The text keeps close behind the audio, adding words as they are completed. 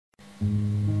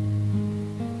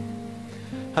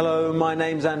Hello, my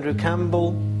name's Andrew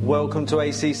Campbell. Welcome to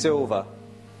AC Silver.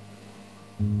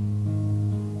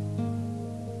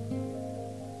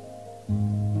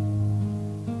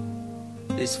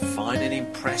 This fine and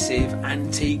impressive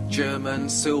antique German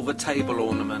silver table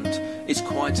ornament is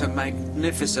quite a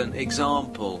magnificent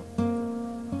example.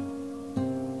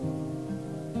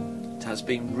 It has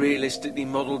been realistically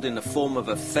modelled in the form of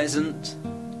a pheasant.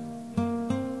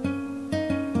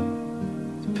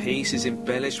 The piece is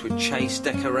embellished with chase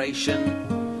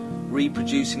decoration,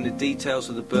 reproducing the details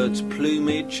of the bird's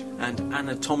plumage and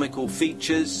anatomical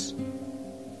features.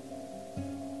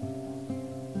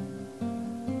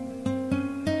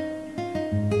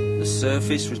 The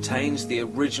surface retains the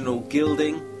original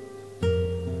gilding.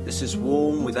 This is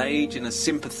worn with age in a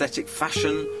sympathetic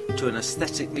fashion to an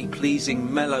aesthetically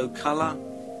pleasing mellow colour.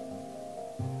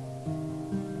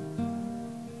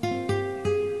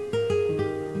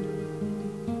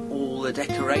 All the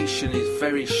decoration is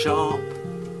very sharp.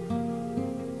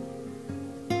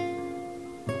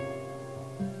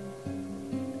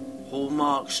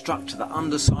 Hallmarks struck to the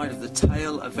underside of the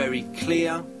tail are very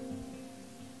clear.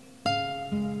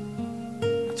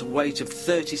 At a weight of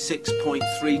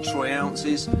 36.3 troy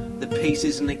ounces, the piece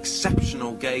is an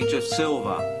exceptional gauge of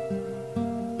silver.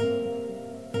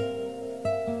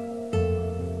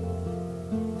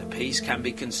 The piece can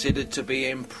be considered to be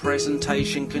in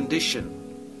presentation condition.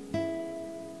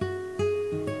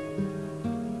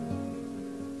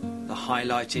 The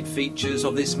highlighted features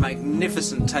of this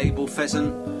magnificent table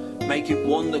pheasant make it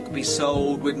one that could be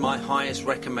sold with my highest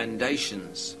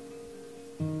recommendations.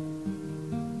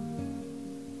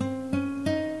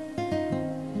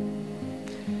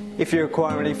 If you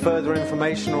require any further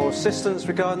information or assistance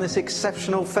regarding this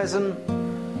exceptional pheasant,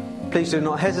 please do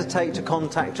not hesitate to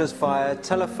contact us via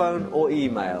telephone or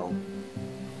email.